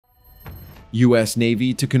U.S.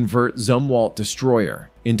 Navy to convert Zumwalt destroyer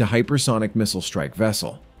into hypersonic missile strike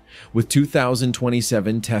vessel, with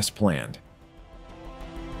 2027 test planned.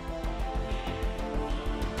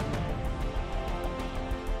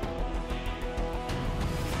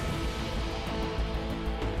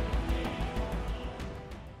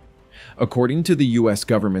 According to the U.S.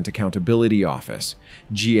 Government Accountability Office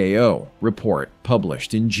 (GAO) report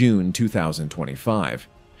published in June 2025,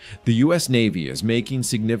 the U.S. Navy is making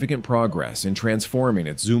significant progress in transforming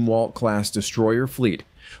its Zumwalt-class destroyer fleet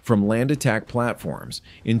from land attack platforms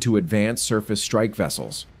into advanced surface strike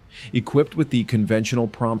vessels, equipped with the Conventional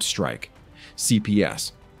Prompt Strike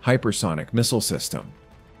 (CPS) hypersonic missile system.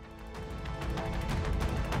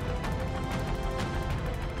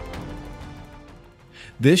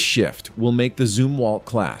 This shift will make the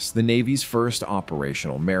Zumwalt-class the Navy's first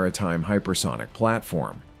operational maritime hypersonic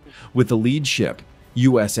platform, with the lead ship,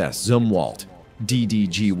 USS Zumwalt,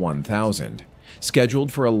 DDG-1000,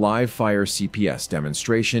 scheduled for a live-fire CPS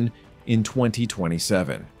demonstration in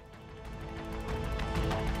 2027.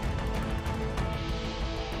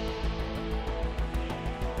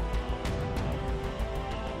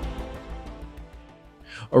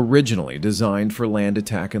 Originally designed for land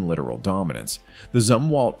attack and littoral dominance, the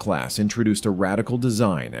Zumwalt-class introduced a radical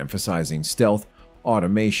design emphasizing stealth,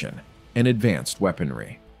 automation, and advanced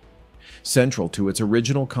weaponry. Central to its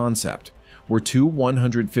original concept were two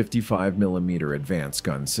 155mm advanced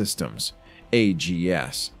gun systems,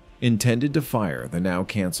 AGS, intended to fire the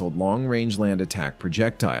now-canceled long-range land attack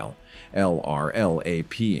projectile,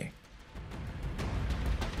 LRLAP.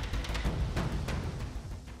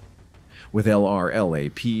 With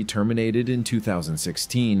LRLAP terminated in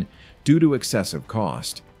 2016 due to excessive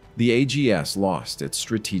cost, the AGS lost its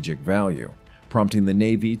strategic value, prompting the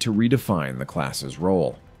Navy to redefine the class's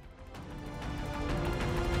role.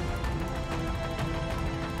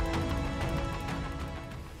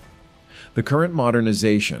 The current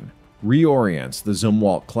modernization reorients the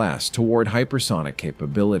Zumwalt-class toward hypersonic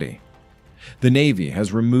capability. The Navy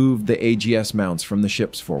has removed the AGS mounts from the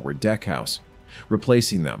ship's forward deckhouse,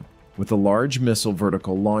 replacing them with the Large Missile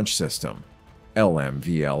Vertical Launch System,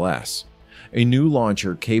 LMVLS, a new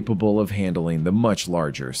launcher capable of handling the much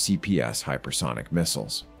larger CPS hypersonic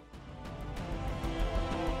missiles.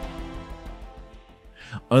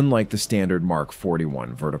 Unlike the standard Mark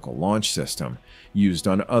 41 vertical launch system used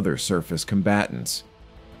on other surface combatants,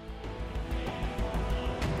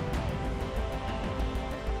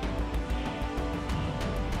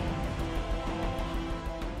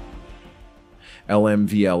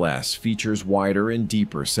 LMVLS features wider and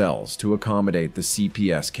deeper cells to accommodate the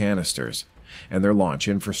CPS canisters and their launch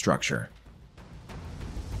infrastructure.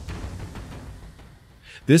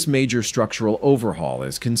 This major structural overhaul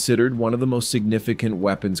is considered one of the most significant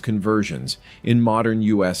weapons conversions in modern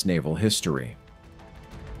U.S. naval history.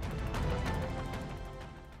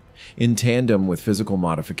 In tandem with physical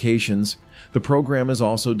modifications, the program is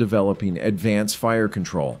also developing advanced fire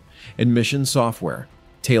control and mission software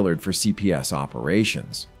tailored for CPS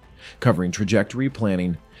operations, covering trajectory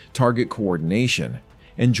planning, target coordination,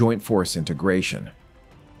 and joint force integration.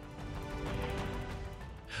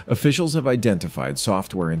 Officials have identified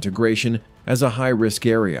software integration as a high-risk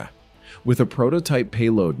area, with a prototype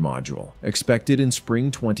payload module expected in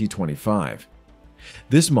spring 2025.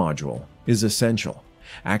 This module is essential,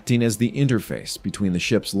 acting as the interface between the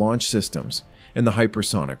ship's launch systems and the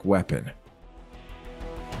hypersonic weapon.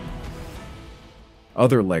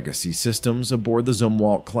 Other legacy systems aboard the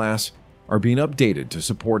Zumwalt-class are being updated to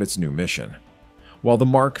support its new mission. While the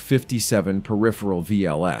Mark 57 peripheral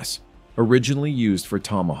VLS, originally used for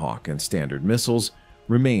Tomahawk and Standard missiles,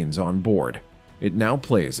 remains on board, it now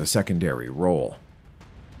plays a secondary role.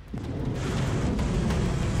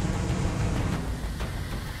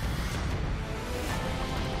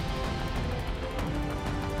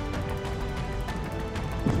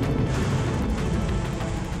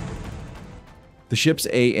 The ship's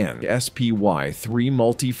AN/SPY-3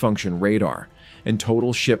 multi-function radar and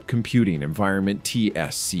Total Ship Computing Environment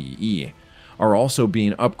TSCE are also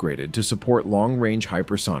being upgraded to support long-range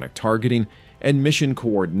hypersonic targeting and mission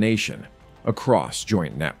coordination across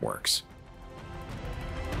joint networks.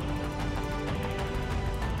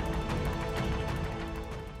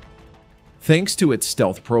 Thanks to its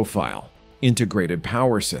stealth profile, integrated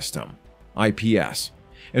power system, IPS,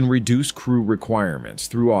 and reduced crew requirements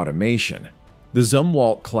through automation, the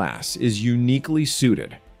Zumwalt-class is uniquely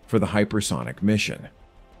suited for the hypersonic mission.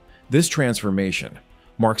 This transformation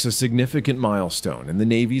marks a significant milestone in the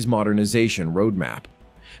Navy's modernization roadmap,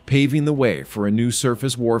 paving the way for a new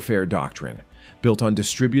surface warfare doctrine built on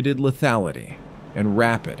distributed lethality and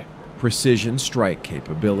rapid, precision strike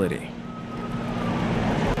capability.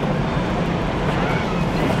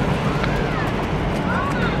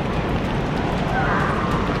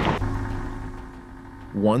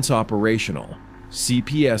 Once operational,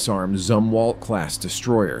 CPS-armed Zumwalt-class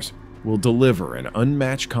destroyers will deliver an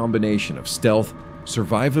unmatched combination of stealth,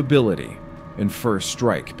 survivability, and first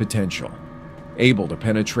strike potential, able to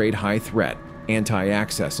penetrate high-threat,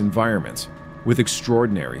 anti-access environments with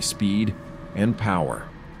extraordinary speed and power.